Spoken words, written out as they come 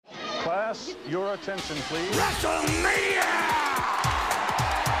Class, your attention, please. WrestleMania!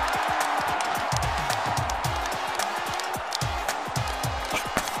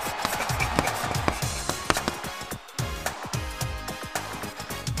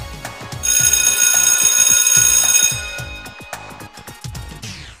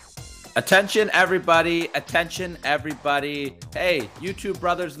 Attention, everybody. Attention, everybody. Hey, you two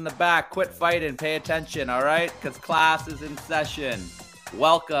brothers in the back, quit fighting. Pay attention, all right? Because class is in session.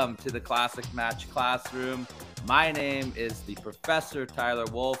 Welcome to the Classic Match Classroom. My name is the Professor Tyler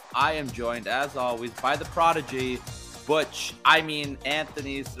Wolf. I am joined, as always, by the prodigy,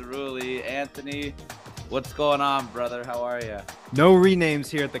 Anthony Cerulli. Anthony, what's going on, brother? How are you? No renames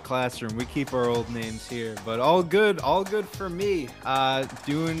here at the classroom. We keep our old names here, but all good for me.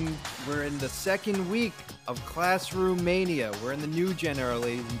 We're in the second week of Classroom Mania. We're in the new genre,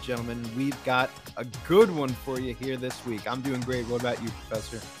 ladies and gentlemen. We've got a good one for you here this week. I'm doing great. What about you,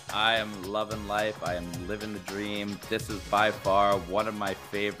 Professor? I am loving life. I am living the dream. This is by far one of my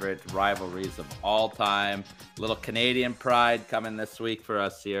favorite rivalries of all time. Little Canadian pride coming this week for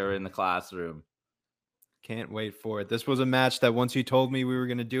us here in the classroom. Can't wait for it. This was a match that once you told me we were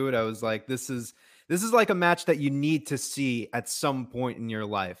going to do it, I was like, this is like a match that you need to see at some point in your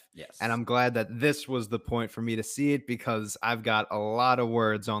life. Yes. And I'm glad that this was the point for me to see it because I've got a lot of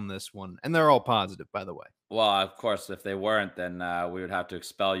words on this one. And they're all positive, by the way. Well, of course, if they weren't, then we would have to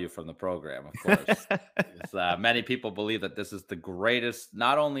expel you from the program, of course. Many people believe that this is the greatest,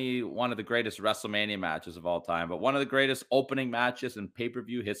 not only one of the greatest WrestleMania matches of all time, but one of the greatest opening matches in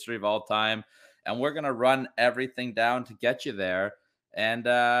pay-per-view history of all time. And we're going to run everything down to get you there. And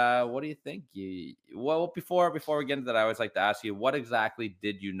what do you think? Well, before we get into that, I always like to ask you, what exactly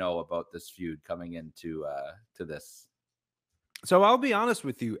did you know about this feud coming into to this? So I'll be honest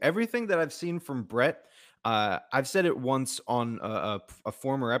with you. Everything that I've seen from Brett, I've said it once on a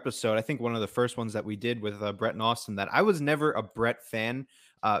former episode. I think one of the first ones that we did with Brett and Austin, that I was never a Brett fan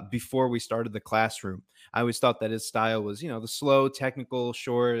before we started the classroom. I always thought that his style was, the slow, technical,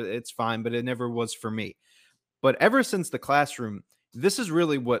 sure, it's fine, but it never was for me. But ever since the classroom, this is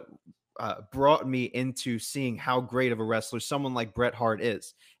really what brought me into seeing how great of a wrestler someone like Bret Hart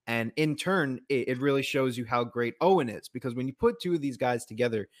is. And in turn, it really shows you how great Owen is, because when you put two of these guys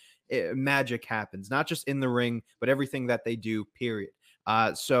together, magic happens, not just in the ring, but everything that they do, period.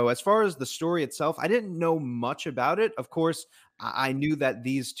 So as far as the story itself, I didn't know much about it. Of course, I knew that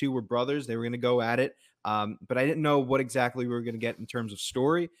these two were brothers. They were going to go at it. But I didn't know what exactly we were going to get in terms of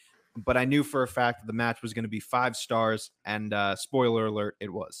story. But I knew for a fact that the match was going to be 5 stars. And spoiler alert,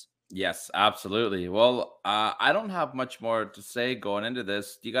 it was. Yes, absolutely. Well, I don't have much more to say going into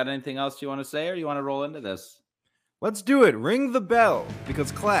this. Do you got anything else you want to say, or you want to roll into this? Let's do it. Ring the bell,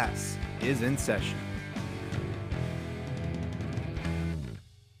 because class is in session.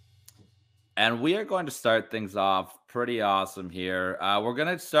 And we are going to start things off pretty awesome here. We're going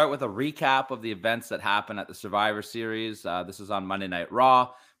to start with a recap of the events that happened at the Survivor Series. This is on Monday Night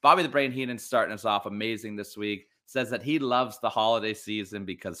Raw. Bobby the Brain Heenan starting us off amazing this week. Says that he loves the holiday season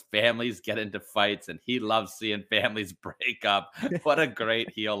because families get into fights and he loves seeing families break up. What a great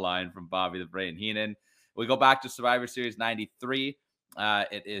heel line from Bobby the Brain Heenan. We go back to Survivor Series 93.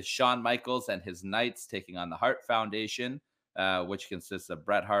 It is Shawn Michaels and his Knights taking on the Hart Foundation, which consists of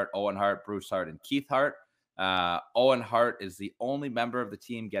Bret Hart, Owen Hart, Bruce Hart, and Keith Hart. Owen Hart is the only member of the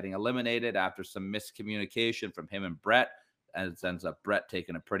team getting eliminated after some miscommunication from him and Bret. And it ends up Bret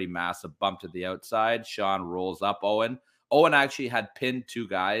taking a pretty massive bump to the outside. Shawn rolls up Owen. Owen actually had pinned 2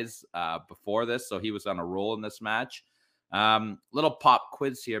 guys before this, so he was on a roll in this match. Little pop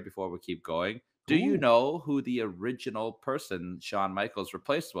quiz here before we keep going. Do you know who the original person Shawn Michaels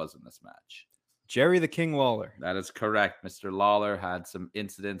replaced was in this match? Jerry the King Lawler. That is correct. Mr. Lawler had some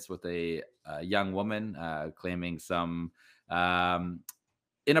incidents with a young woman claiming some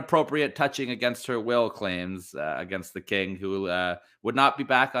inappropriate touching against her will claims against the King, who would not be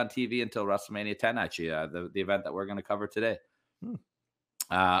back on TV until WrestleMania 10, actually, the event that we're going to cover today.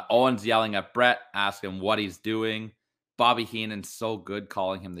 Owen's yelling at Bret, asking what he's doing. Bobby Heenan's so good,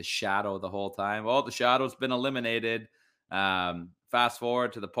 calling him the Shadow the whole time. Well, the Shadow's been eliminated. Fast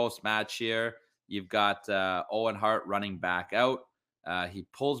forward to the post-match here. You've got Owen Hart running back out. He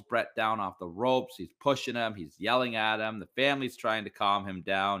pulls Bret down off the ropes. He's pushing him. He's yelling at him. The family's trying to calm him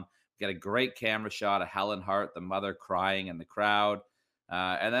down. Get a great camera shot of Helen Hart, the mother, crying in the crowd.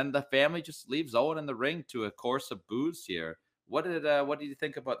 And then the family just leaves Owen in the ring to a course of boos here. What did you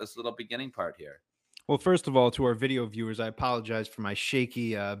think about this little beginning part here? Well, first of all, to our video viewers, I apologize for my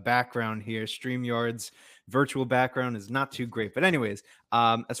shaky background here. StreamYard's virtual background is not too great. But anyways,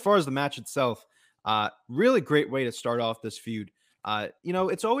 as far as the match itself, really great way to start off this feud.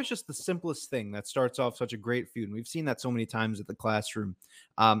 It's always just the simplest thing that starts off such a great feud. And we've seen that so many times at the Classroom.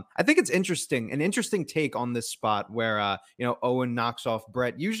 I think it's an interesting take on this spot where, Owen knocks off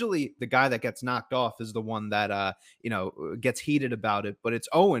Brett. Usually the guy that gets knocked off is the one that, gets heated about it. But it's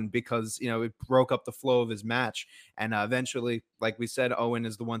Owen because, it broke up the flow of his match. And eventually, like we said, Owen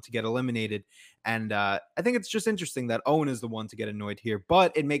is the one to get eliminated. And I think it's just interesting that Owen is the one to get annoyed here.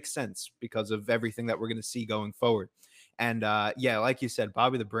 But it makes sense because of everything that we're going to see going forward. And like you said,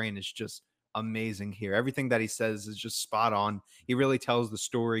 Bobby the Brain is just amazing here. Everything that he says is just spot on. He really tells the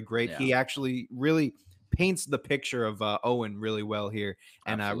story great. Yeah. He actually really paints the picture of Owen really well here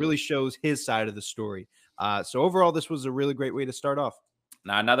and really shows his side of the story. So overall, this was a really great way to start off.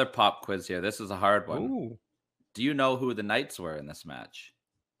 Now, another pop quiz here. This is a hard one. Ooh. Do you know who the Knights were in this match?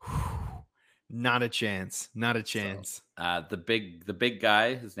 Not a chance. Not a chance. So, the big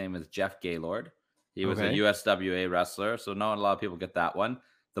guy, his name is Jeff Gaylord. He was a USWA wrestler, so not a lot of people get that one.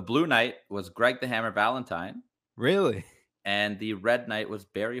 The Blue Knight was Greg the Hammer Valentine. Really? And the Red Knight was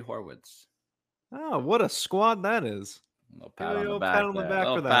Barry Horwitz. Oh, what a squad that is. A little pat on the back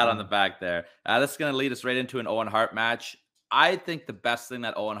on the back there. This is going to lead us right into an Owen Hart match. I think the best thing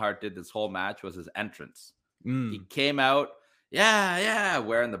that Owen Hart did this whole match was his entrance. He came out,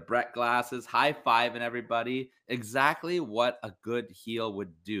 wearing the Brett glasses, high-fiving everybody. Exactly what a good heel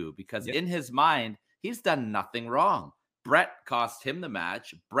would do, because in his mind, he's done nothing wrong. Brett cost him the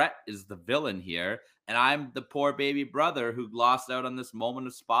match. Brett is the villain here, and I'm the poor baby brother who lost out on this moment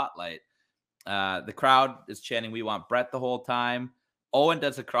of spotlight. The crowd is chanting, "We want Brett" the whole time. Owen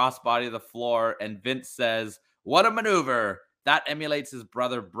does a crossbody to the floor, and Vince says, "What a maneuver." That emulates his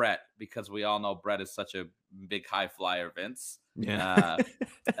brother Brett, because we all know Brett is such a big high flyer, Vince. Yeah.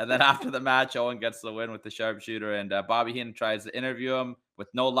 And then after the match, Owen gets the win with the sharpshooter, and Bobby Heenan tries to interview him with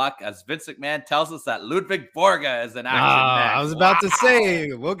no luck, as Vince McMahon tells us that Ludwig Borga is in action next. I was about to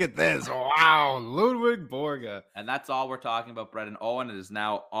say, look at this. Wow, Ludwig Borga. And that's all we're talking about, Brett and Owen. It is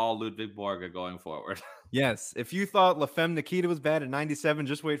now all Ludwig Borga going forward. Yes, if you thought La Femme Nikita was bad in 97,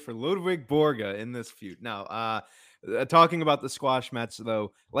 just wait for Ludwig Borga in this feud. Now, talking about the squash match,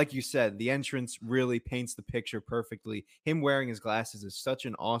 though, like you said, the entrance really paints the picture perfectly. Him wearing his glasses is such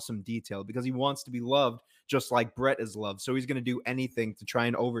an awesome detail because he wants to be loved just like Brett is loved. So he's going to do anything to try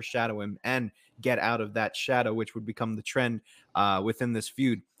and overshadow him and get out of that shadow, which would become the trend within this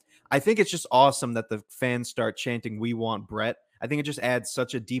feud. I think it's just awesome that the fans start chanting, "We want Brett." I think it just adds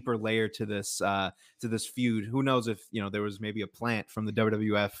such a deeper layer to this feud. Who knows if there was maybe a plant from the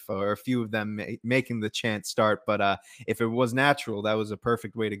WWF or a few of them making the chant start, but if it was natural, that was a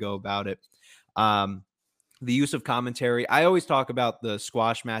perfect way to go about it. The use of commentary. I always talk about the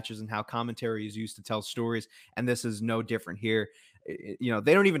squash matches and how commentary is used to tell stories, and this is no different here.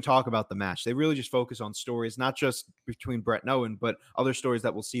 They don't even talk about the match. They really just focus on stories, not just between Brett and Owen, but other stories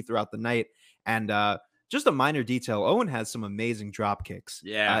that we'll see throughout the night. And just a minor detail, Owen has some amazing drop kicks.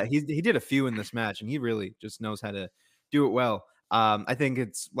 Yeah. He did a few in this match, and he really just knows how to do it well. I think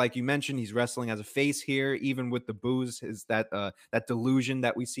it's like you mentioned, he's wrestling as a face here, even with the booze, is that delusion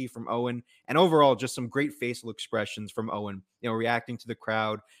that we see from Owen. And overall, just some great facial expressions from Owen, reacting to the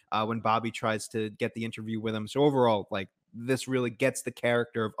crowd when Bobby tries to get the interview with him. So overall, like, this really gets the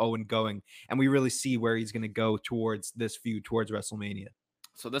character of Owen going, and we really see where he's going to go towards this feud, towards WrestleMania.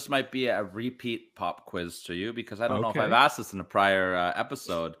 So this might be a repeat pop quiz to you, because I don't know if I've asked this in a prior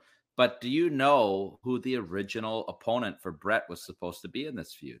episode, but do you know who the original opponent for Brett was supposed to be in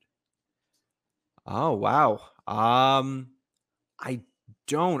this feud? Oh, wow. I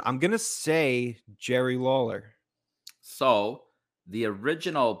don't. I'm going to say Jerry Lawler. So the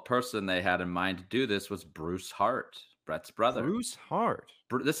original person they had in mind to do this was Bruce Hart, Brett's brother. Bruce Hart.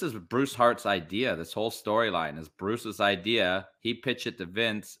 This is Bruce Hart's idea. This whole storyline is Bruce's idea. He pitched it to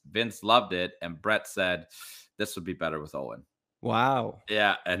Vince. Vince loved it, and Brett said, "This would be better with Owen." Wow.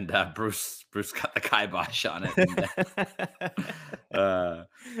 Yeah, and Bruce got the kibosh on it. That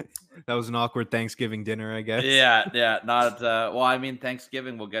was an awkward Thanksgiving dinner, I guess. Yeah. Not well, I mean,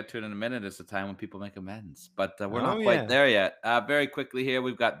 Thanksgiving, we'll get to it in a minute. It's the time when people make amends, but we're not quite there yet. Very quickly here,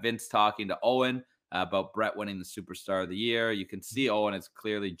 we've got Vince talking to Owen about Brett winning the Superstar of the Year. You can see Owen is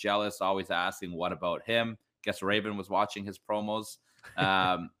clearly jealous, always asking, "What about him?" Guess Raven was watching his promos.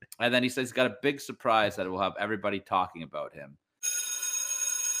 And then he says he's got a big surprise that will have everybody talking about him.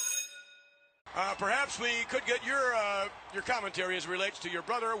 Perhaps we could get your commentary as it relates to your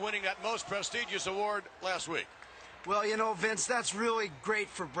brother winning that most prestigious award last week. Well, Vince, that's really great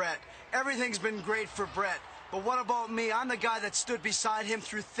for Brett. Everything's been great for Brett. But what about me? I'm the guy that stood beside him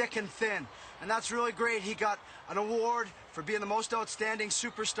through thick and thin. And that's really great. He got an award for being the most outstanding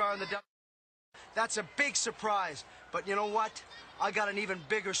superstar in the WWE. That's a big surprise. But you know what? I got an even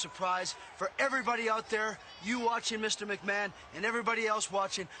bigger surprise for everybody out there, you watching, Mr. McMahon, and everybody else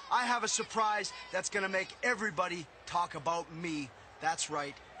watching. I have a surprise that's going to make everybody talk about me. That's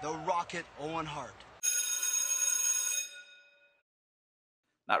right, the Rocket Owen Hart.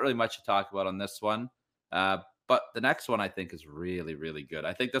 Not really much to talk about on this one. But the next one I think is really, really good.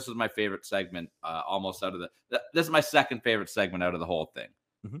 I think this is my favorite segment, almost out of this is my second favorite segment out of the whole thing.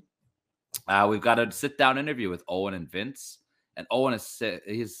 Mm-hmm. We've got a sit-down interview with Owen and Vince, and Owen is sick.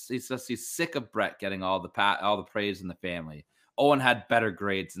 He's sick of Bret getting all the praise in the family. Owen had better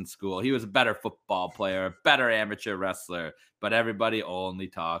grades in school. He was a better football player, a better amateur wrestler, but everybody only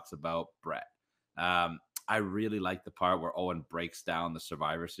talks about Bret. I really like the part where Owen breaks down the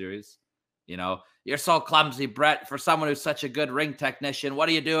Survivor Series. You know, you're so clumsy, Bret, for someone who's such a good ring technician. What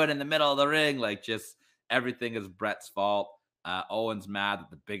are you doing in the middle of the ring? Like, just everything is Bret's fault. Owen's mad that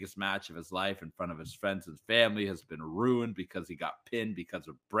the biggest match of his life in front of his friends and family has been ruined because he got pinned because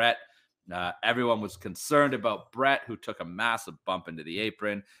of Bret. Everyone was concerned about Bret, who took a massive bump into the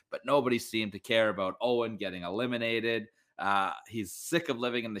apron, but nobody seemed to care about Owen getting eliminated. He's sick of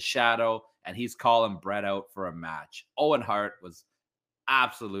living in the shadow, and he's calling Bret out for a match. Owen Hart was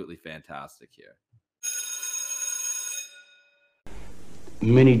absolutely fantastic here.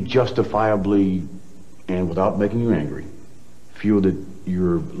 Many justifiably, and without making you angry, feel that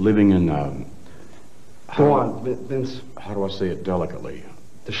you're living in Go on, Vince. how do I say it delicately?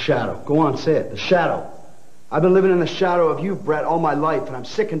 The shadow. Go on, say it. The shadow. I've been living in the shadow of you, Bret, all my life, and I'm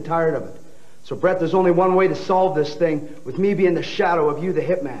sick and tired of it. So, Bret, there's only one way to solve this thing, with me being the shadow of you, the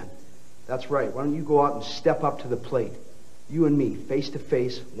hitman. That's right. Why don't you go out and step up to the plate? You and me, face to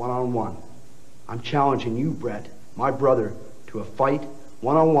face, one-on-one. I'm challenging you, Bret, my brother, to a fight,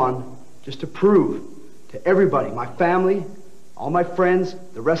 one-on-one, just to prove to everybody, my family, all my friends,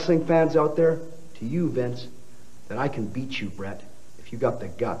 the wrestling fans out there, to you, Vince, that I can beat you, Bret, if you got the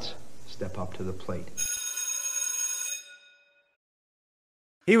guts. Step up to the plate.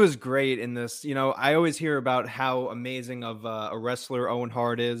 He was great in this. You know, I always hear about how amazing of a wrestler Owen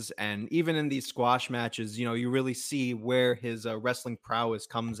Hart is. And even in these squash matches, you know, you really see where his wrestling prowess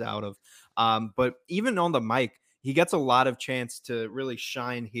comes out of. But even on the mic, he gets a lot of chance to really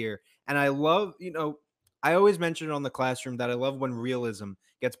shine here. And I love, you know, I always mention on the Classroom that I love when realism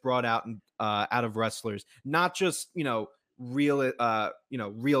gets brought out out of wrestlers, not just, you know,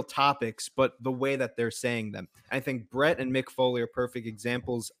 real topics, but the way that they're saying them. I think Bret and Mick Foley are perfect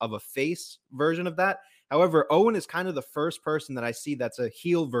examples of a face version of that. However, Owen is kind of the first person that I see that's a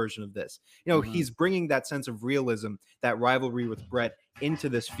heel version of this. You know, he's bringing that sense of realism, that rivalry with Bret into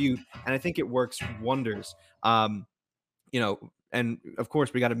this feud, and I think it works wonders. You know, and of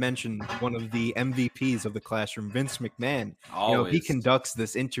course, we got to mention one of the MVPs of the Classroom, Vince McMahon. Always. You know, he conducts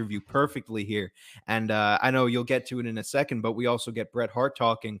this interview perfectly here. And I know you'll get to it in a second, but we also get Bret Hart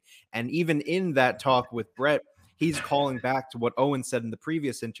talking. And even in that talk with Bret, he's calling back to what Owen said in the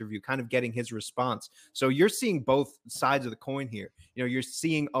previous interview, kind of getting his response. So you're seeing both sides of the coin here. You know, you're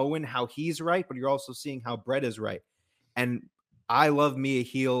seeing Owen, how he's right, but you're also seeing how Bret is right. And I love me a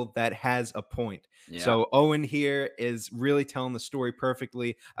heel that has a point. Yeah. So Owen here is really telling the story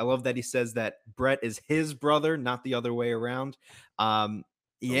perfectly. I love that he says that Bret is his brother, not the other way around.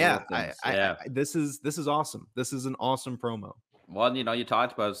 This is awesome. This is an awesome promo. Well, you know, you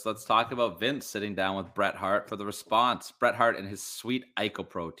talked about it. Let's talk about Vince sitting down with Bret Hart for the response. Bret Hart in his sweet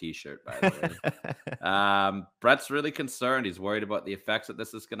IcoPro t-shirt, by the way. Bret's really concerned. He's worried about the effects that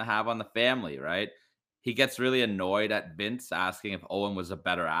this is going to have on the family, right? He gets really annoyed at Vince asking if Owen was a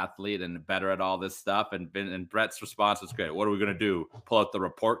better athlete and better at all this stuff. And Bret's response is great. What are we going to do? Pull out the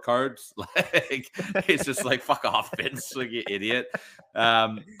report cards? Like, he's just like, fuck off, Vince, like, you idiot.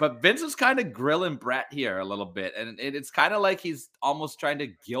 But Vince is kind of grilling Bret here a little bit. And it's kind of like he's almost trying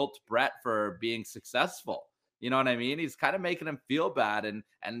to guilt Bret for being successful. You know what I mean? He's kind of making him feel bad. And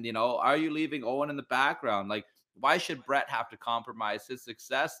you know, are you leaving Owen in the background? Like, why should Bret have to compromise his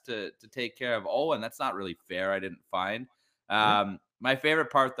success to take care of Owen? That's not really fair, I didn't find. My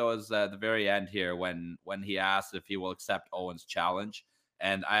favorite part, though, is the very end here when he asks if he will accept Owen's challenge.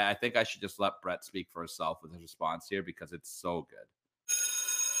 And I think I should just let Bret speak for herself with his response here because it's so good.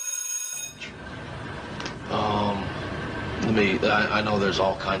 I know there's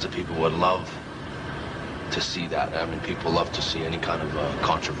all kinds of people who would love to see that. I mean, people love to see any kind of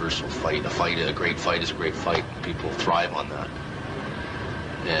controversial fight. A great fight is a great fight. People thrive on that.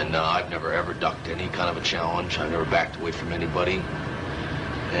 And I've never ever ducked any kind of a challenge. I've never backed away from anybody.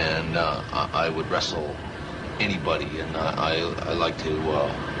 And I would wrestle anybody. And I like to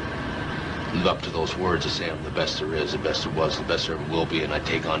live up to those words and say I'm the best there is, the best there was, the best there ever will be. And I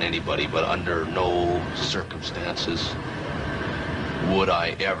take on anybody, but under no circumstances would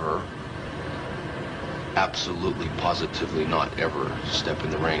I ever, absolutely, positively not ever step in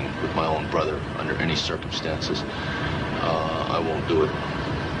the ring with my own brother under any circumstances. I won't do it.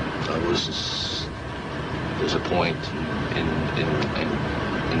 There's a point,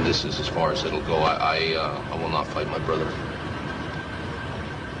 and this is as far as it'll go. I will not fight my brother.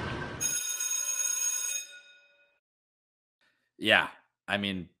 Yeah, I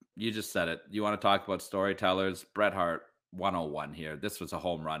mean, you just said it. You want to talk about storytellers? Bret Hart 101 here. This was a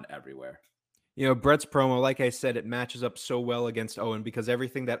home run everywhere. You know, Bret's promo, like I said, it matches up so well against Owen because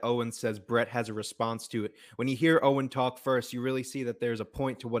everything that Owen says, Bret has a response to it. When you hear Owen talk first, you really see that there's a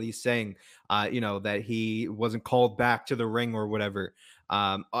point to what he's saying, that he wasn't called back to the ring or whatever,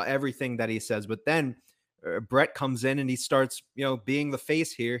 everything that he says. But then Bret comes in and he starts, being the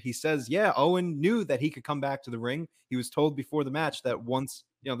face here. He says, yeah, Owen knew that he could come back to the ring. He was told before the match that once,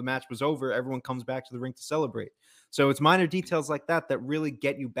 the match was over, everyone comes back to the ring to celebrate. So it's minor details like that that really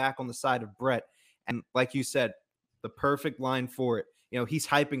get you back on the side of Bret. And like you said, the perfect line for it. He's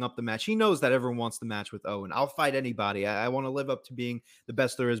hyping up the match. He knows that everyone wants the match with Owen. I'll fight anybody. I want to live up to being the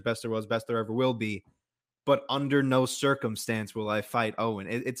best there is, best there was, best there ever will be. But under no circumstance will I fight Owen.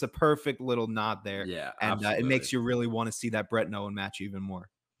 It's a perfect little nod there. Yeah, and it makes you really want to see that Bret and Owen match even more.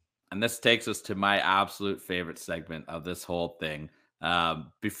 And this takes us to my absolute favorite segment of this whole thing.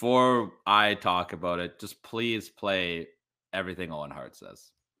 Before I talk about it, just please play everything Owen Hart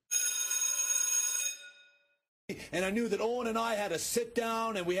says. And I knew that Owen and I had to sit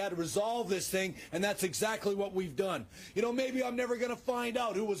down and we had to resolve this thing, and that's exactly what we've done. Maybe I'm never going to find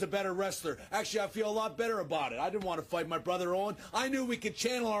out who was a better wrestler. Actually, I feel a lot better about it. I didn't want to fight my brother Owen. I knew we could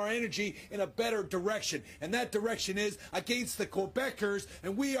channel our energy in a better direction, and that direction is against the Quebecers,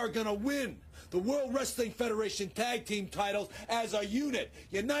 and we are going to win the World Wrestling Federation Tag Team titles as a unit.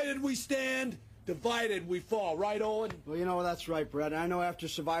 United we stand, divided we fall. Right, Owen? Well, that's right, Bret. I know after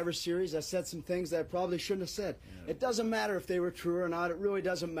Survivor Series, I said some things that I probably shouldn't have said. Yeah. It doesn't matter if they were true or not. It really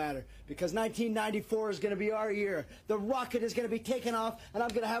doesn't matter. Because 1994 is going to be our year. The rocket is going to be taken off, and I'm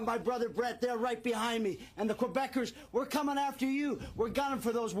going to have my brother Bret there right behind me. And the Quebecers, we're coming after you. We're gunning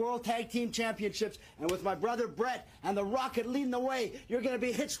for those World Tag Team Championships. And with my brother Bret and the rocket leading the way, you're going to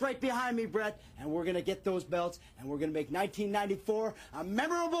be hitched right behind me, Bret. And we're going to get those belts, and we're going to make 1994 a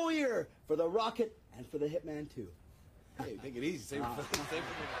memorable year for the Rocket and for the Hitman too. Hey, take it easy. Save it.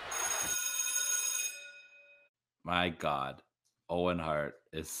 My God, Owen Hart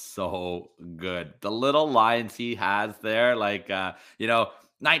is so good. The little lines he has there, like,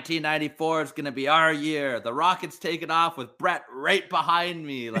 1994 is going to be our year. The Rocket's taking off with Bret right behind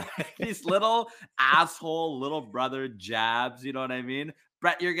me. Like these little asshole little brother jabs, you know what I mean?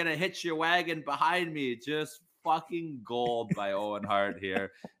 Bret, you're going to hitch your wagon behind me. Just fucking gold by Owen Hart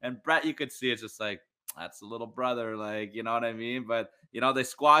here. And Bret, you could see it's just like, that's a little brother, like, you know what I mean? But, they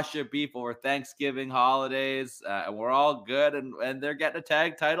squash your beef over Thanksgiving holidays, and we're all good, and they're getting a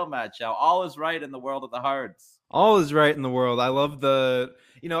tag title match now. All is right in the world of the Hards. All is right in the world. I love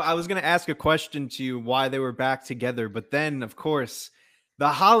I was going to ask a question to you why they were back together, but then, of course, the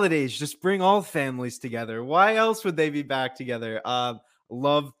holidays just bring all families together. Why else would they be back together?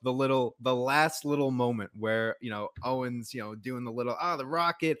 Love the last little moment where Owen's doing the little the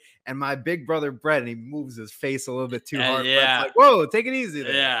rocket and my big brother Bret, and he moves his face a little bit too hard. Yeah, like, whoa, take it easy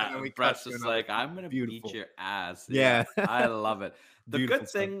there. Yeah, and Bret's just like, I'm gonna beat your ass. Yeah. I love it. The Beautiful good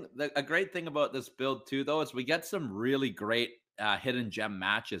thing, a great thing about this build too, though, is we get some really great hidden gem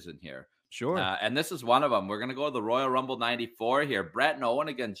matches in here. Sure. And this is one of them. We're going to go to the Royal Rumble 94 here. Bret and Owen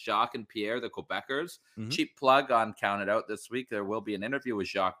against Jacques and Pierre, the Quebecers. Mm-hmm. Cheap plug on Counted Out this week. There will be an interview with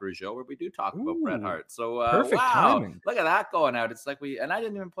Jacques Rougeau where we do talk about Bret Hart. So, perfect wow. timing. Look at that going out. It's like and I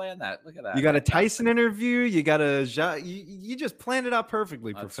didn't even plan that. Look at that. You got a Tyson interview. You got you just planned it out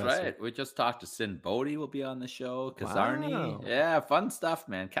perfectly, That's Professor. right. We just talked to Sin Bodhi will be on the show. Kazarni. Wow. Yeah, fun stuff,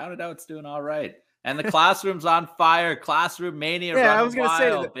 man. Counted Out's doing all right. And the classroom's on fire. Classroom mania. Yeah, I was going to say,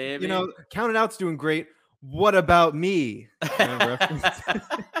 that, baby. Counted Out's doing great. What about me?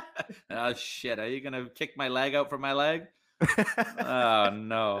 Oh, shit. Are you going to kick my leg out from my leg? Oh,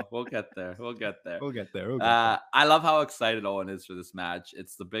 no. We'll get there. We'll get there. I love how excited Owen is for this match.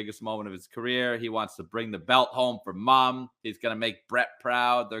 It's the biggest moment of his career. He wants to bring the belt home for Mom. He's going to make Bret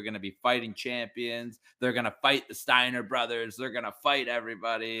proud. They're going to be fighting champions. They're going to fight the Steiner brothers. They're going to fight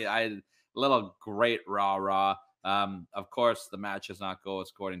everybody. Little great rah-rah. Of course, the match does not go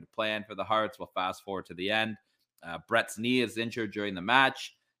according to plan for the Harts. We'll fast forward to the end. Bret's knee is injured during the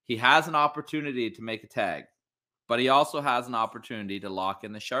match. He has an opportunity to make a tag, but he also has an opportunity to lock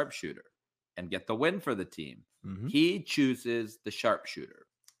in the sharpshooter and get the win for the team. Mm-hmm. He chooses the sharpshooter.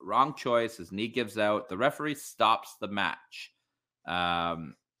 Wrong choice. His knee gives out. The referee stops the match.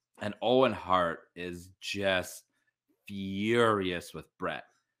 And Owen Hart is just furious with Brett.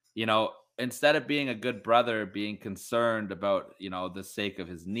 You know, instead of being a good brother, being concerned about, the sake of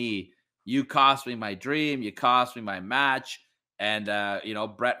his knee, you cost me my dream, you cost me my match. And,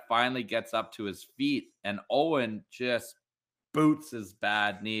 Brett finally gets up to his feet, and Owen just boots his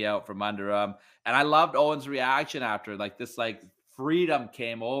bad knee out from under him. And I loved Owen's reaction after, like, this, like, freedom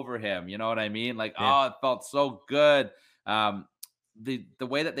came over him. You know what I mean? Like, Yeah. oh, it felt so good. Um, the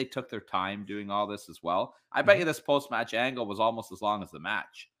way that they took their time doing all this as well. I bet you this post-match angle was almost as long as the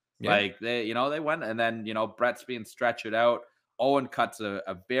match. Yeah. Like, they went, and then, Brett's being stretchered out. Owen cuts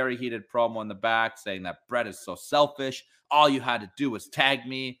a very heated promo in the back saying that Brett is so selfish. All you had to do was tag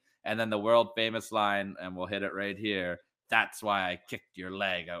me. And then the world famous line, and we'll hit it right here. That's why I kicked your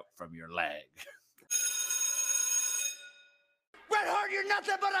leg out from your leg. Bret Hart, you're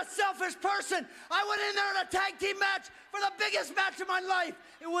nothing but a selfish person. I went in there in a tag team match for the biggest match of my life.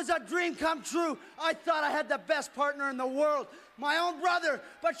 It was a dream come true. I thought I had the best partner in the world, my own brother,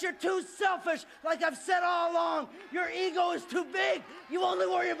 but you're too selfish. Like I've said all along, your ego is too big. You only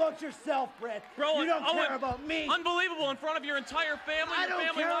worry about yourself, Bret. Bro, you don't care about me. Unbelievable, in front of your entire family. I don't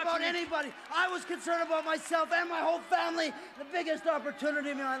family care about you. anybody. I was concerned about myself and my whole family. The biggest opportunity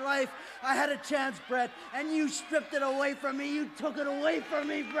in my life. I had a chance, Bret, and you stripped it away from me. You took it away from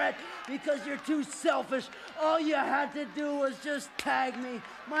me, Bret, because you're too selfish. All you had to do was just tag me.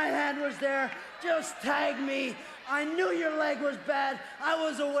 My hand was there. Just tag me. I knew your leg was bad. I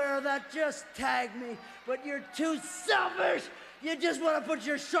was aware of that. Just tag me. But you're too selfish. You just want to put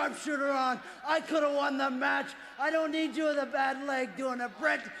your sharpshooter on. I could have won the match. I don't need you with a bad leg doing it,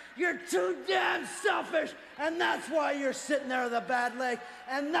 Bret. You're too damn selfish. And that's why you're sitting there with a bad leg.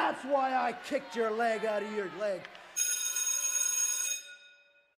 And that's why I kicked your leg out of your leg.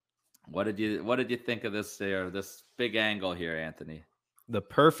 What did you think of this big angle here, Anthony? The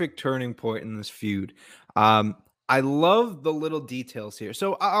perfect turning point in this feud. I love the little details here.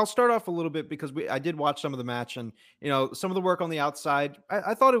 So I'll start off a little bit because I did watch some of the match, and some of the work on the outside.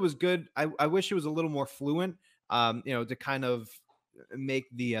 I thought it was good. I wish it was a little more fluent. To kind of make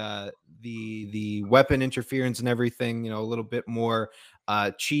the weapon interference and everything, a little bit more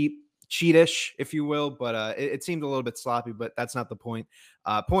cheatish, if you will. But it seemed a little bit sloppy. But that's not the point.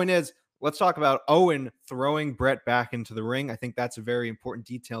 Point is, let's talk about Owen throwing Bret back into the ring. I think that's a very important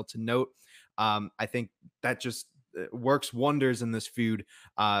detail to note. I think that just works wonders in this feud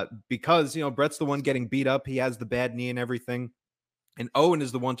because, Bret's the one getting beat up. He has the bad knee and everything. And Owen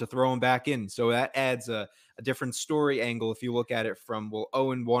is the one to throw him back in. So that adds a different story angle if you look at it from, well,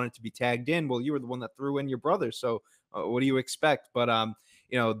 Owen wanted to be tagged in. Well, you were the one that threw in your brother. So what do you expect? But,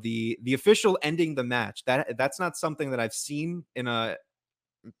 the official ending the match, that's not something that I've seen in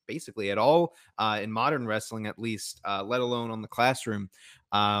basically at all in modern wrestling, at least, let alone on the Classroom.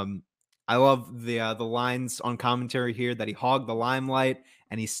 I love the lines on commentary here that he hogged the limelight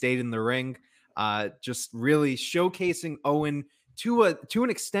and he stayed in the ring, just really showcasing Owen to an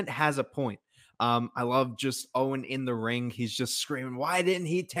extent has a point. I love just Owen in the ring. He's just screaming, "Why didn't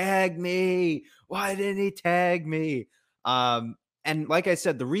he tag me? Why didn't he tag me?" And like I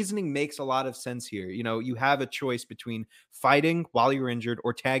said, the reasoning makes a lot of sense here. You have a choice between fighting while you're injured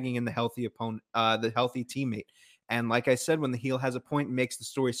or tagging in the healthy opponent, the healthy teammate. And like I said, when the heel has a point, it makes the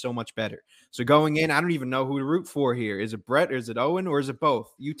story so much better. So going in, I don't even know who to root for here. Is it Bret, or is it Owen, or is it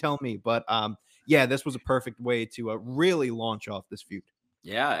both? You tell me. But yeah, this was a perfect way to really launch off this feud.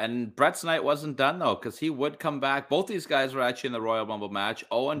 Yeah, and Brett's night wasn't done though, because he would come back. Both these guys were actually in the Royal Rumble match.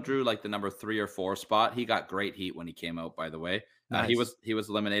 Owen drew like the number 3 or 4 spot. He got great heat when he came out, by the way. Nice. He was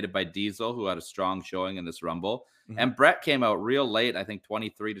eliminated by Diesel, who had a strong showing in this Rumble. And Bret came out real late, I think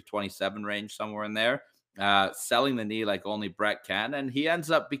 23 to 27 range, somewhere in there, selling the knee like only Bret can. And he ends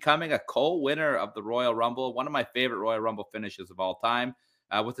up becoming a co-winner of the Royal Rumble, one of my favorite Royal Rumble finishes of all time.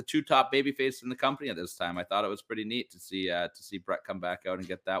 With the 2 top babyface in the company at this time, I thought it was pretty neat to see Bret come back out and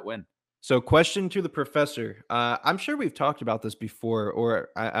get that win. So, question to the professor. I'm sure we've talked about this before, or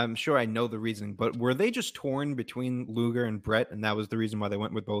I'm sure I know the reasoning, but were they just torn between Luger and Bret, and that was the reason why they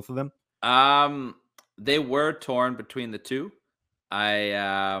went with both of them? They were torn between the two.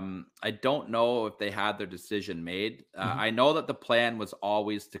 I don't know if they had their decision made. I know that the plan was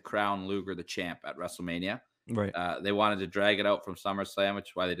always to crown Luger the champ at WrestleMania. Right. They wanted to drag it out from SummerSlam, which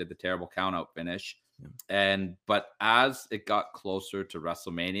is why they did the terrible count-out finish. But as it got closer to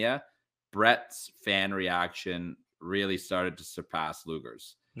WrestleMania, Bret's fan reaction really started to surpass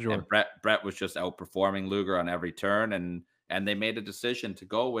Luger's. Sure. And Bret was just outperforming Luger on every turn, and they made a decision to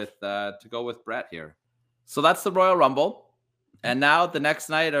go with Bret here. So that's the Royal Rumble. And now the next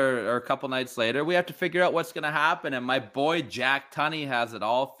night or a couple nights later, we have to figure out what's going to happen. And my boy Jack Tunney has it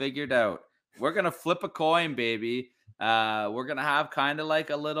all figured out. We're going to flip a coin, baby. We're going to have kind of like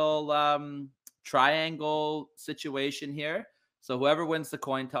a little triangle situation here. So whoever wins the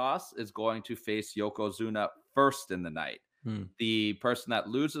coin toss is going to face Yokozuna first in the night. The person that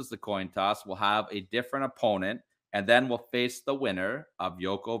loses the coin toss will have a different opponent and then will face the winner of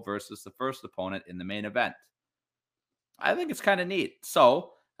Yoko versus the first opponent in the main event. I think it's kind of neat.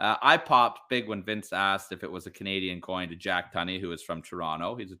 So I popped big when Vince asked if it was a Canadian coin to Jack Tunney, who is from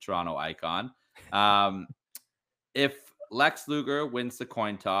Toronto. He's a Toronto icon. If Lex Luger wins the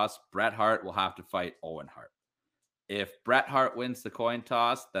coin toss, Bret Hart will have to fight Owen Hart. If Bret Hart wins the coin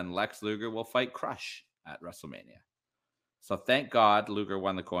toss, then Lex Luger will fight Crush at WrestleMania. So thank God Luger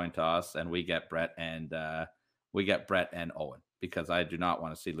won the coin toss, and we get Bret and Owen, because I do not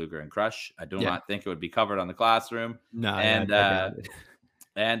want to see Luger and Crush. I do not think it would be covered on the Classroom. No,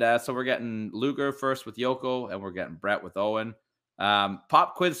 so we're getting Luger first with Yoko, and we're getting Bret with Owen.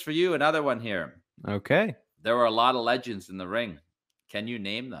 Pop quiz for you, another one here. Okay. There were a lot of legends in the ring. Can you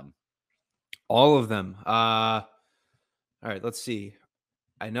name them? All of them. All right, let's see.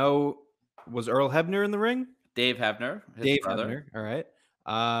 I know, was Earl Hebner in the ring? Dave Hebner, his brother. Hebner. All right.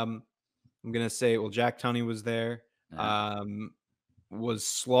 I'm gonna say, well, Jack Tunney was there. Was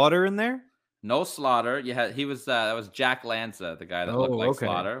Slaughter in there? No Slaughter. He was. That was Jack Lanza, the guy that looked like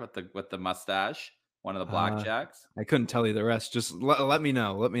Slaughter with the mustache. One of the Blackjacks. I couldn't tell you the rest. Just let me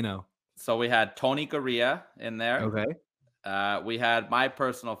know. Let me know. So we had Tony Garea in there. Okay. We had my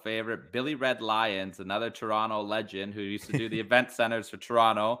personal favorite, Billy Red Lyons, another Toronto legend who used to do the event centers for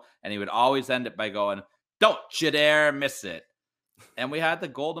Toronto, and he would always end it by going, "Don't you dare miss it." And we had the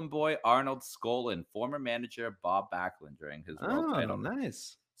Golden Boy Arnold Skolin, former manager of Bob Backlund during his world title.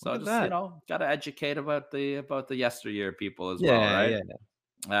 Nice. So just got to educate about the yesteryear people as well, right?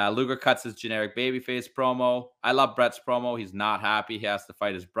 Yeah. Luger cuts his generic babyface promo. I love Bret's promo. He's not happy. He has to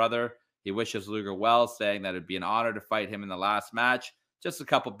fight his brother. He wishes Luger well, saying that it'd be an honor to fight him in the last match. Just a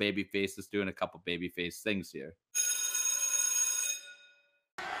couple baby faces doing a couple babyface things here.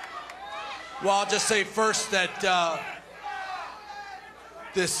 Well, I'll just say first that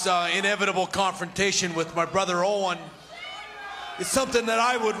this inevitable confrontation with my brother Owen is something that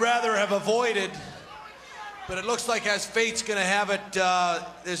I would rather have avoided. But it looks like as fate's going to have it,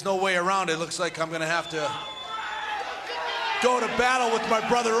 there's no way around it. It looks like I'm going to have to go to battle with my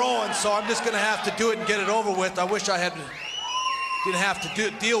brother Owen, so I'm just going to have to do it and get it over with. I wish I didn't have to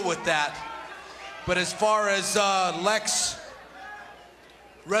deal with that. But as far as Lex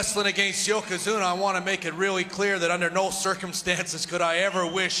wrestling against Yokozuna, I want to make it really clear that under no circumstances could I ever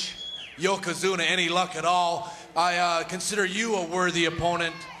wish Yokozuna any luck at all. I consider you a worthy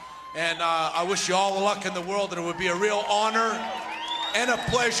opponent, and I wish you all the luck in the world, and it would be a real honor and a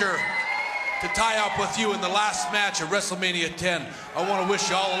pleasure to tie up with you in the last match of WrestleMania 10. I want to wish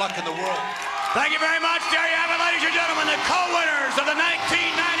you all the luck in the world. Thank you very much. There you have it, ladies and gentlemen, the co-winners of the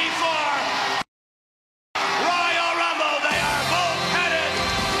 1994 Royal Rumble. They are both headed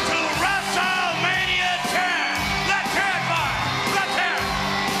to WrestleMania 10. Let's hear it, Mark. Let's hear it.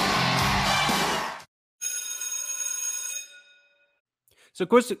 So,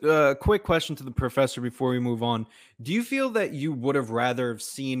 quick question to the professor before we move on. Do you feel that you would have rather have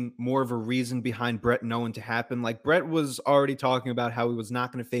seen more of a reason behind Bret and Owen to happen? Like, Bret was already talking about how he was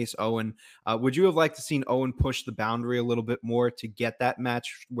not going to face Owen. Would you have liked to seen Owen push the boundary a little bit more to get that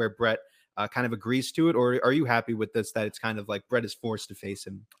match where Bret kind of agrees to it? Or are you happy with this, that it's kind of like Bret is forced to face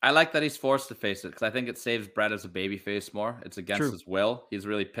him? I like that he's forced to face it because I think it saves Bret as a babyface more. It's against his will. He's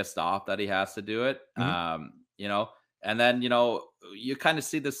really pissed off that he has to do it. And then, you kind of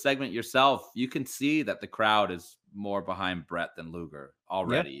see this segment yourself. You can see that the crowd is more behind Bret than Luger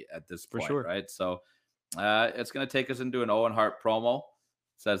already at this point, right? So it's going to take us into an Owen Hart promo.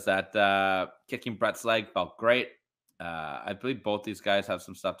 Says that kicking Bret's leg felt great. I believe both these guys have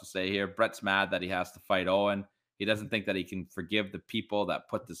some stuff to say here. Bret's mad that he has to fight Owen. He doesn't think that he can forgive the people that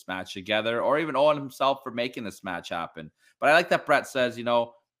put this match together, or even Owen himself for making this match happen. But I like that Bret says,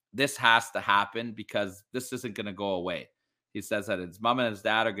 this has to happen because this isn't going to go away. He says that his mom and his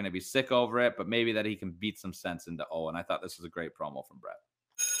dad are going to be sick over it, but maybe that he can beat some sense into Owen. I thought this was a great promo from Bret.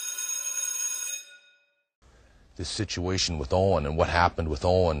 This situation with Owen and what happened with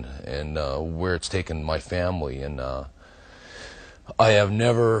Owen and where it's taken my family. And I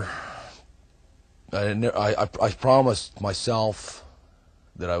promised myself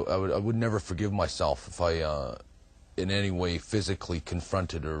that I would never forgive myself if I in any way physically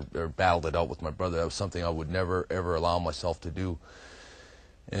confronted or battled it out with my brother. That was something I would never, ever allow myself to do.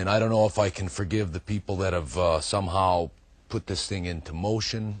 And I don't know if I can forgive the people that have somehow put this thing into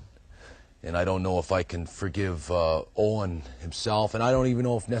motion. And I don't know if I can forgive Owen himself. And I don't even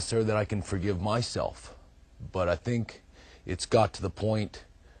know if necessarily that I can forgive myself. But I think it's got to the point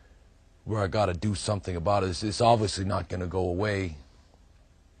where I got to do something about it. It's obviously not going to go away.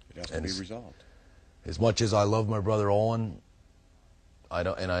 It has to be resolved. As much as I love my brother Owen,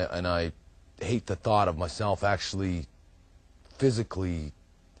 I hate the thought of myself actually physically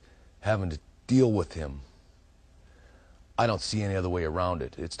having to deal with him. I don't see any other way around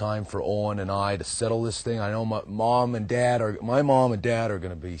it. It's time for Owen and I to settle this thing. I know my mom and dad are going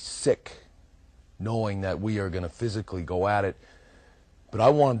to be sick knowing that we are going to physically go at it. But I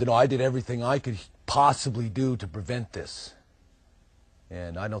want them to know I did everything I could possibly do to prevent this.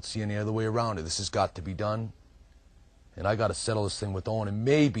 And I don't see any other way around it. This has got to be done. And I got to settle this thing with Owen. And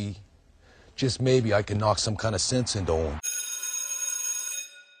maybe, just maybe, I can knock some kind of sense into Owen.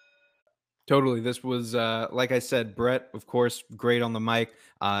 Totally. This was, like I said, Bret, of course, great on the mic.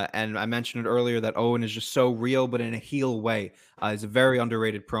 And I mentioned it earlier that Owen is just so real, but in a heel way. It's a very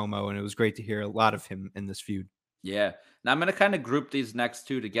underrated promo, and it was great to hear a lot of him in this feud. Yeah. Now I'm going to kind of group these next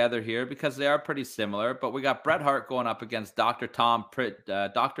two together here because they are pretty similar. But we got Bret Hart going up against Dr. Tom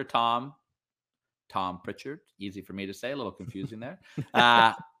Pritchard. Easy for me to say, a little confusing there.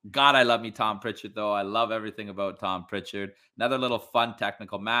 God, I love me Tom Pritchard, though. I love everything about Tom Pritchard. Another little fun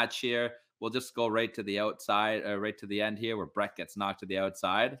technical match here. We'll just go right to the outside, right to the end here where Bret gets knocked to the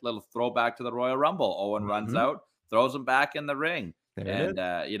outside. Little throwback to the Royal Rumble. Owen runs out, throws him back in the ring. And,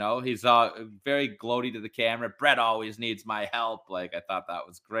 he's very gloaty to the camera. Bret always needs my help. Like, I thought that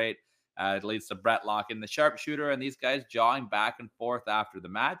was great. It leads to Bret locking the sharpshooter and these guys jawing back and forth after the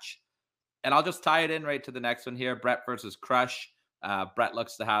match. And I'll just tie it in right to the next one here. Bret versus Crush. Bret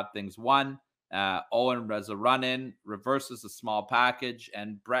looks to have things won. Owen does a run-in, reverses a small package,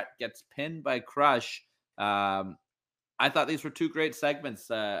 and Bret gets pinned by Crush. I thought these were two great segments,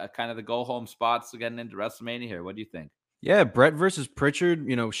 kind of the go-home spots getting into WrestleMania here. What do you think? Yeah, Bret versus Pritchard,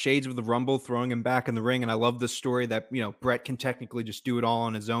 shades of the Rumble, throwing him back in the ring. And I love this story that, Bret can technically just do it all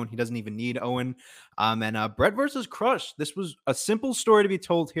on his own. He doesn't even need Owen. And Bret versus Crush. This was a simple story to be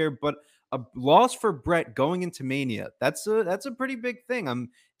told here, but a loss for Bret going into Mania. That's a pretty big thing. I'm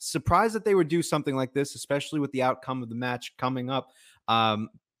surprised that they would do something like this, especially with the outcome of the match coming up.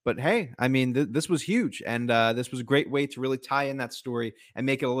 But hey, I mean, this was huge. And this was a great way to really tie in that story and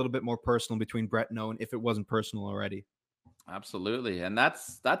make it a little bit more personal between Bret and Owen, if it wasn't personal already. Absolutely. And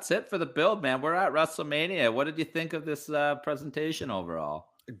that's it for the build, man. We're at WrestleMania. What did you think of this presentation overall?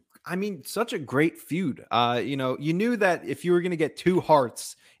 I mean, such a great feud. You knew that if you were going to get two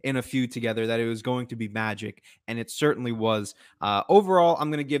hearts in a feud together, that it was going to be magic, and it certainly was. Overall,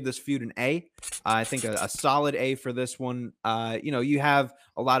 I'm going to give this feud an A. I think a solid A for this one. You have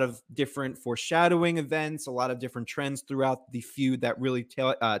a lot of different foreshadowing events, a lot of different trends throughout the feud that really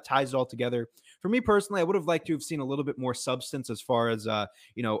ties it all together. For me personally, I would have liked to have seen a little bit more substance as far as,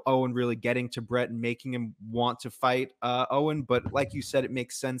 Owen really getting to Bret and making him want to fight Owen. But like you said, it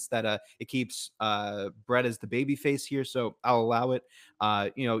makes sense that it keeps Bret as the babyface here. So I'll allow it.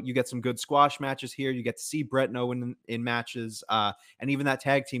 You get some good squash matches here. You get to see Bret and Owen in matches. And even that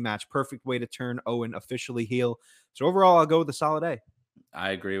tag team match, perfect way to turn Owen officially heel. So overall, I'll go with a solid A.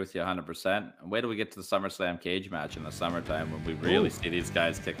 I agree with you 100%. And wait till we get to the SummerSlam cage match in the summertime when we really see these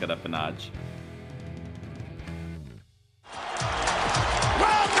guys kick it up a notch.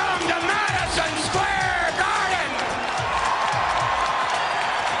 Welcome to Madison Square Garden!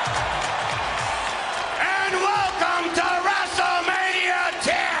 And welcome to WrestleMania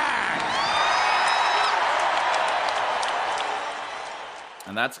 10!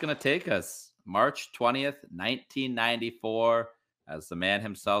 And that's going to take us March 20th, 1994. As the man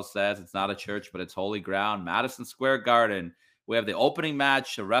himself says, it's not a church, but it's holy ground. Madison Square Garden. We have the opening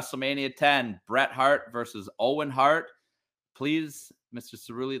match of WrestleMania 10, Bret Hart versus Owen Hart. Please, Mr.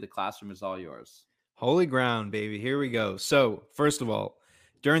 Cerulli, the classroom is all yours. Holy ground, baby. Here we go. So, first of all,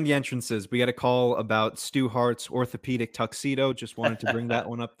 during the entrances, we got a call about Stu Hart's orthopedic tuxedo. Just wanted to bring that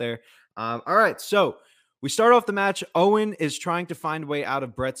one up there. All right, so we start off the match. Owen is trying to find a way out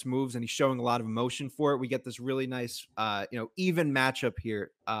of Bret's moves, and he's showing a lot of emotion for it. We get this really nice, even matchup here.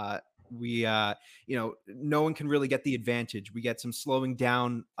 No one can really get the advantage. We get some slowing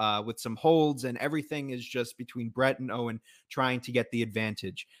down with some holds, and everything is just between Bret and Owen trying to get the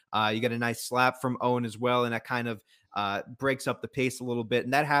advantage. You get a nice slap from Owen as well, and that kind of breaks up the pace a little bit.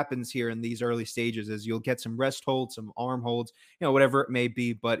 And that happens here in these early stages, as you'll get some wrist holds, some arm holds, whatever it may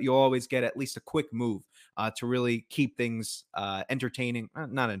be, but you'll always get at least a quick move to really keep things entertaining,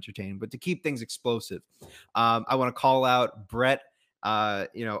 not entertaining, but to keep things explosive. I want to call out Bret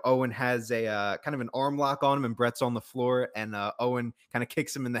Owen has a kind of an arm lock on him, and Brett's on the floor, and Owen kind of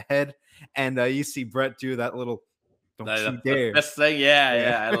kicks him in the head, and you see Brett do that little "don't you dare" this thing.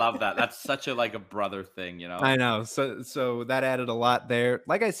 Yeah, I love that. That's such a like a brother thing, I know. So that added a lot there.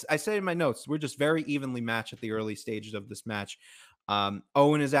 Like I say in my notes, we're just very evenly matched at the early stages of this match.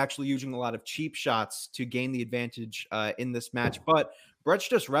 Owen is actually using a lot of cheap shots to gain the advantage in this match, but Brett's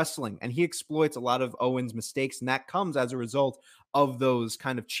just wrestling, and he exploits a lot of Owen's mistakes, and that comes as a result of those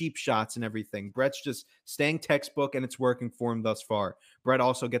kind of cheap shots and everything. Brett's just staying textbook, and it's working for him thus far. Brett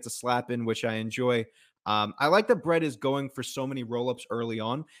also gets a slap in, which I enjoy. I like that Brett is going for so many roll-ups early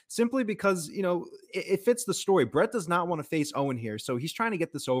on, simply because, it fits the story. Brett does not want to face Owen here, so he's trying to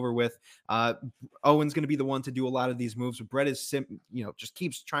get this over with. Owen's going to be the one to do a lot of these moves, but Brett is, just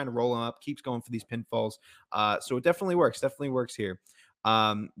keeps trying to roll him up, keeps going for these pinfalls. So it definitely works here.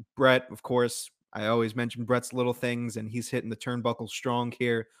 Brett, of course, I always mention Brett's little things, and he's hitting the turnbuckle strong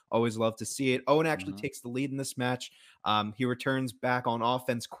here. Always love to see it. Owen actually takes the lead in this match. He returns back on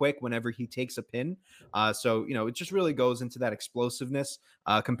offense quick whenever he takes a pin. So it just really goes into that explosiveness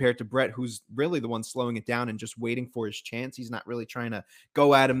compared to Brett, who's really the one slowing it down and just waiting for his chance. He's not really trying to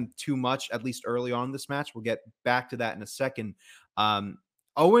go at him too much, at least early on in this match. We'll get back to that in a second.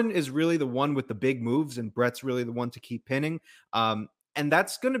 Owen is really the one with the big moves, and Brett's really the one to keep pinning. And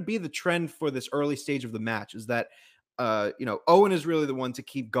that's going to be the trend for this early stage of the match, is that, Owen is really the one to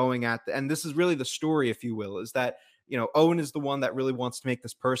keep going at and this is really the story, if you will, is that, Owen is the one that really wants to make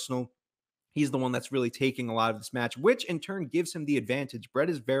this personal. He's the one that's really taking a lot of this match, which in turn gives him the advantage. Brett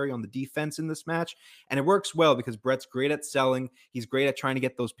is very on the defense in this match, and it works well because Brett's great at selling. He's great at trying to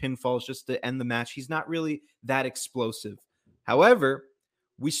get those pinfalls just to end the match. He's not really that explosive. However,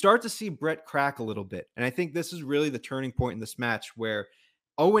 we start to see Brett crack a little bit. And I think this is really the turning point in this match where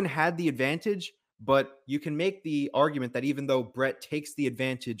Owen had the advantage, but you can make the argument that even though Brett takes the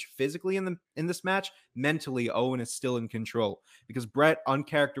advantage physically in this match, mentally Owen is still in control because Brett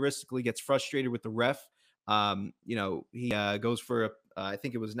uncharacteristically gets frustrated with the ref. He goes for I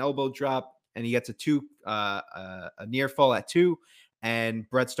think it was an elbow drop, and he gets a near fall at 2. And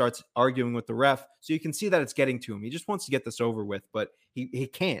Brett starts arguing with the ref. So you can see that it's getting to him. He just wants to get this over with, but he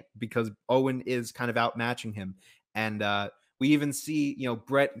can't because Owen is kind of outmatching him. And we even see,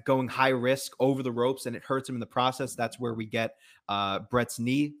 Brett going high risk over the ropes, and it hurts him in the process. That's where we get Brett's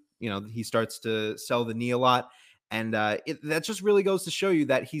knee. He starts to sell the knee a lot. And that just really goes to show you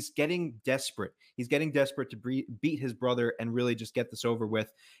that he's getting desperate. He's getting desperate to beat his brother and really just get this over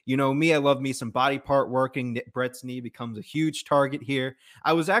with. Me, I love me some body part working. Brett's knee becomes a huge target here.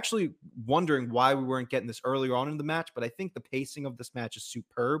 I was actually wondering why we weren't getting this earlier on in the match, but I think the pacing of this match is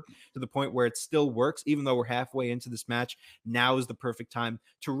superb to the point where it still works. Even though we're halfway into this match, now is the perfect time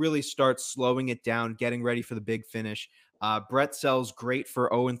to really start slowing it down, getting ready for the big finish. Brett sells great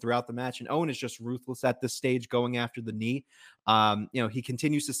for Owen throughout the match, and Owen is just ruthless at this stage going after the knee. He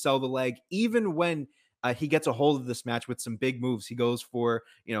continues to sell the leg even when he gets a hold of this match with some big moves. He goes for,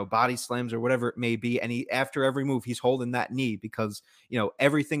 body slams or whatever it may be. And after every move, he's holding that knee because,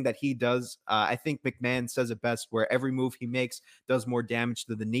 everything that he does, I think McMahon says it best, where every move he makes does more damage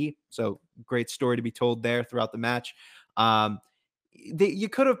to the knee. So great story to be told there throughout the match. You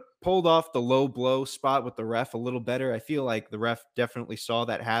could have pulled off the low blow spot with the ref a little better. I feel like the ref definitely saw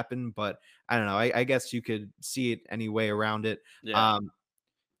that happen, but I don't know. I guess you could see it any way around it. Yeah.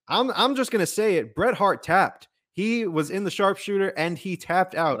 I'm just gonna say it. Bret Hart tapped. He was in the sharpshooter and he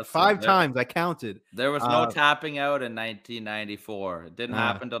tapped out 5 times. I counted. There was no tapping out in 1994. It didn't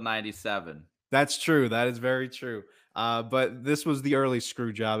happen until 97. That's true. That is very true. But this was the early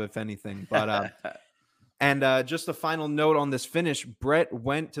screw job, if anything. But and just a final note on this finish, Bret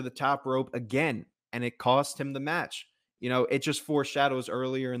went to the top rope again, and it cost him the match. It just foreshadows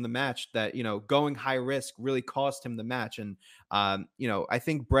earlier in the match that, going high risk really cost him the match. And, I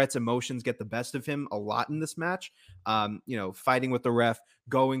think Bret's emotions get the best of him a lot in this match. Fighting with the ref,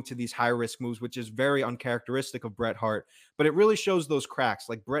 going to these high risk moves, which is very uncharacteristic of Bret Hart, but it really shows those cracks.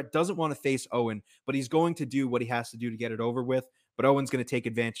 Like Bret doesn't want to face Owen, but he's going to do what he has to do to get it over with. But Owen's going to take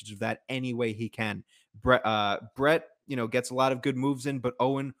advantage of that any way he can. Bret, gets a lot of good moves in, but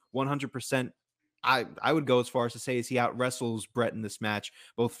Owen 100%. I would go as far as to say is he out wrestles Bret in this match,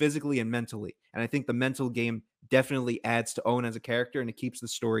 both physically and mentally. And I think the mental game definitely adds to Owen as a character, and it keeps the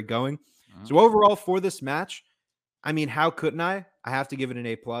story going. So overall for this match, I mean, how couldn't I? I have to give it an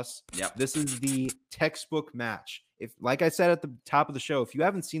A+. Yep. This is the textbook match. If, like I said at the top of the show, if you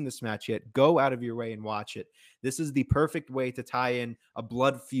haven't seen this match yet, go out of your way and watch it. This is the perfect way to tie in a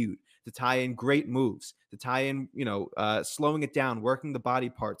blood feud. to tie in great moves, to tie in, slowing it down, working the body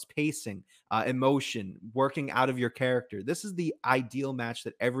parts, pacing, emotion, working out of your character. This is the ideal match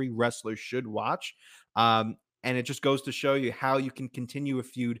that every wrestler should watch. And it just goes to show you how you can continue a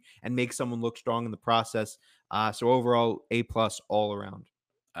feud and make someone look strong in the process. So overall, A+ all around.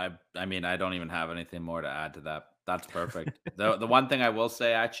 I mean, I don't even have anything more to add to that. That's perfect. The one thing I will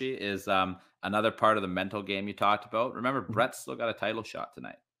say actually is another part of the mental game you talked about. Remember, Brett's still got a title shot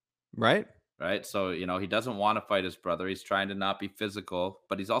tonight. Right. Right. So, he doesn't want to fight his brother. He's trying to not be physical,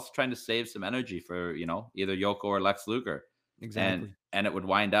 but he's also trying to save some energy for, either Yoko or Lex Luger. Exactly. And it would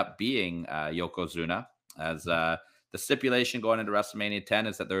wind up being Yokozuna, as the stipulation going into WrestleMania 10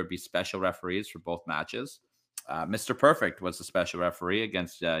 is that there would be special referees for both matches. Mr. Perfect was the special referee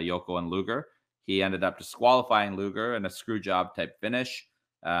against Yoko and Luger. He ended up disqualifying Luger in a screw job type finish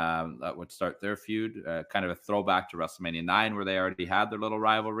that would start their feud, kind of a throwback to WrestleMania 9 where they already had their little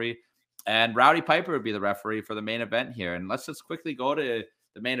rivalry. And Rowdy Piper would be the referee for the main event here. And let's just quickly go to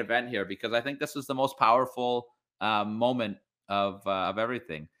the main event here, because I think this is the most powerful moment of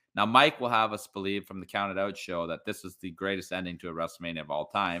everything. Now, Mike will have us believe from the Counted Out show that this is the greatest ending to a WrestleMania of all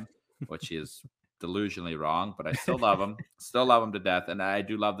time, which is delusionally wrong, but I still love him. Still love him to death. And I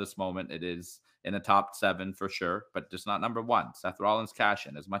do love this moment. It is in the top 7 for sure, but just not number 1. Seth Rollins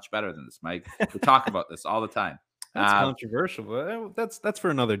cash-in is much better than this, Mike. We talk about this all the time. That's controversial, but that's for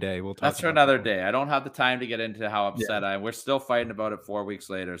another day. We'll talk. That's for another day. I don't have the time to get into how upset I am. We're still fighting about it 4 weeks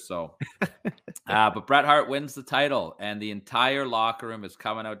later. So, but Bret Hart wins the title, and the entire locker room is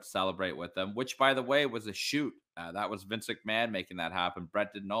coming out to celebrate with them. Which, by the way, was a shoot. That was Vince McMahon making that happen.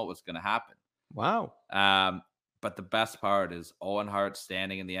 Bret didn't know it was going to happen. Wow. But the best part is Owen Hart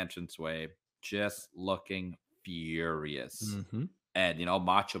standing in the entranceway, just looking furious. Mm-hmm. And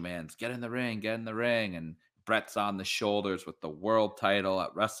Macho Man's get in the ring, and Bret's on the shoulders with the world title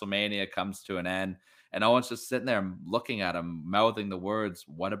at WrestleMania comes to an end. And Owen's just sitting there looking at him, mouthing the words,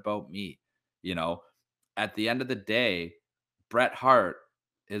 "What about me?" At the end of the day, Bret Hart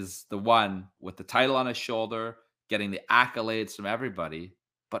is the one with the title on his shoulder, getting the accolades from everybody.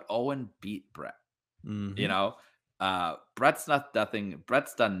 But Owen beat Bret. Mm-hmm.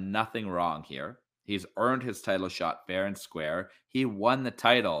 Bret's done nothing wrong here. He's earned his title shot fair and square. He won the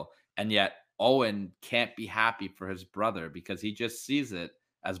title, and yet Owen can't be happy for his brother because he just sees it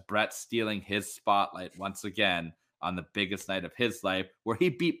as Bret stealing his spotlight once again on the biggest night of his life, where he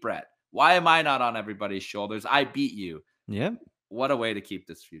beat Bret. Why am I not on everybody's shoulders? I beat you. Yeah. What a way to keep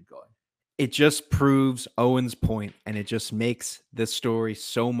this feud going. It just proves Owen's point, and it just makes this story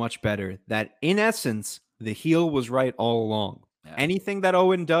so much better that, in essence, the heel was right all along. Yeah. Anything that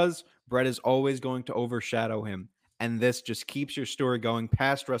Owen does, Bret is always going to overshadow him. And this just keeps your story going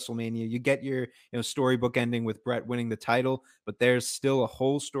past WrestleMania. You get your storybook ending with Bret winning the title, but there's still a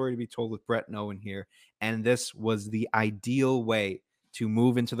whole story to be told with Bret and Owen here. And this was the ideal way to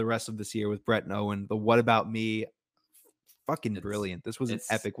move into the rest of this year with Bret and Owen. The What About Me, fucking brilliant. This was an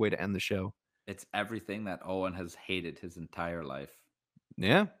epic way to end the show. It's everything that Owen has hated his entire life.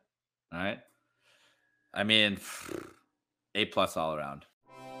 Yeah. All right. I mean, A+ all around.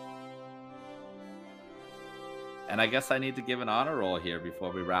 And I guess I need to give an honor roll here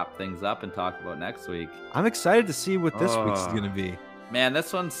before we wrap things up and talk about next week. I'm excited to see what this week's going to be. Man,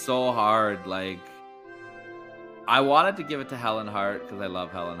 this one's so hard. Like, I wanted to give it to Helen Hart because I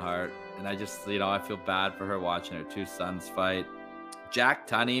love Helen Hart. And I just, I feel bad for her watching her 2 sons fight. Jack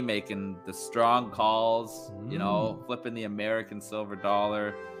Tunney making the strong calls, flipping the American silver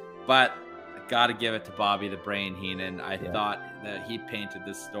dollar. But I got to give it to Bobby the Brain Heenan. I thought that he painted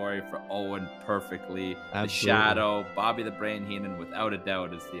this story for Owen perfectly. Absolutely. The Shadow, Bobby the Brain Heenan, without a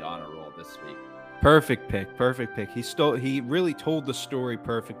doubt, is the honor roll this week. Perfect pick. He really told the story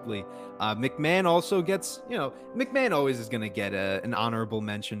perfectly. McMahon also gets, McMahon always is going to get an honorable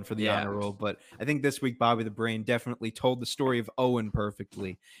mention for the honor roll, but I think this week Bobby the Brain definitely told the story of Owen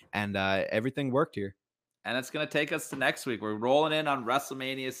perfectly, and everything worked here. And it's going to take us to next week. We're rolling in on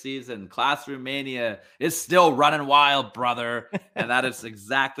WrestleMania season. Classroom Mania is still running wild, brother. And that is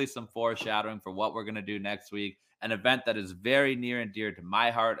exactly some foreshadowing for what we're going to do next week. An event that is very near and dear to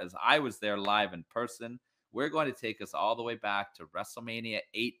my heart as I was there live in person. We're going to take us all the way back to WrestleMania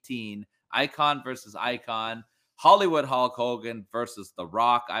 18. Icon versus Icon. Hollywood Hulk Hogan versus The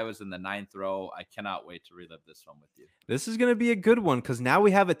Rock. I was in the 9th row. I cannot wait to relive this one with you. This is going to be a good one because now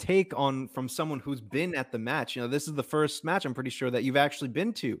we have a take from someone who's been at the match. This is the first match I'm pretty sure that you've actually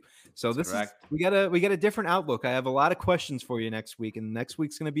been to. So That's correct. We got a different outlook. I have a lot of questions for you next week, and next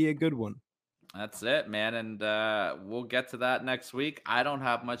week's going to be a good one. That's it, man. And we'll get to that next week. I don't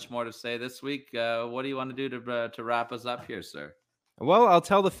have much more to say this week. What do you want to do to wrap us up here, sir? Well, I'll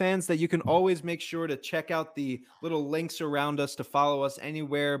tell the fans that you can always make sure to check out the little links around us to follow us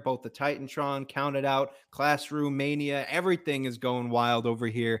anywhere, both the Titantron, Count It Out, Classroom Mania, everything is going wild over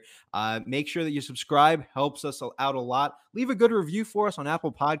here. Make sure that you subscribe, helps us out a lot. Leave a good review for us on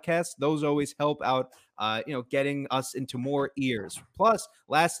Apple Podcasts. Those always help out, getting us into more ears. Plus,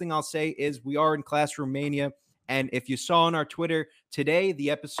 last thing I'll say is we are in Classroom Mania. And if you saw on our Twitter today,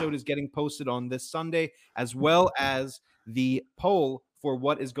 the episode is getting posted on this Sunday, as well as the poll for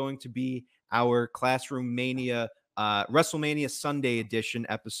what is going to be our Classroom Mania WrestleMania Sunday edition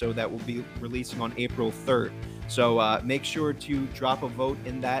episode that will be releasing on April 3rd. So make sure to drop a vote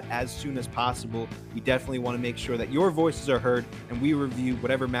in that as soon as possible. We definitely want to make sure that your voices are heard and we review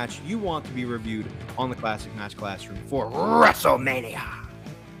whatever match you want to be reviewed on the Classic Match Classroom for WrestleMania.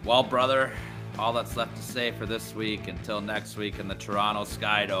 Well, brother, all that's left to say for this week until next week in the Toronto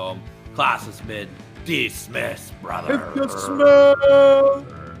Sky Dome, class has been dismissed, brother.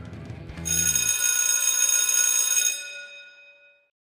 Dismissed.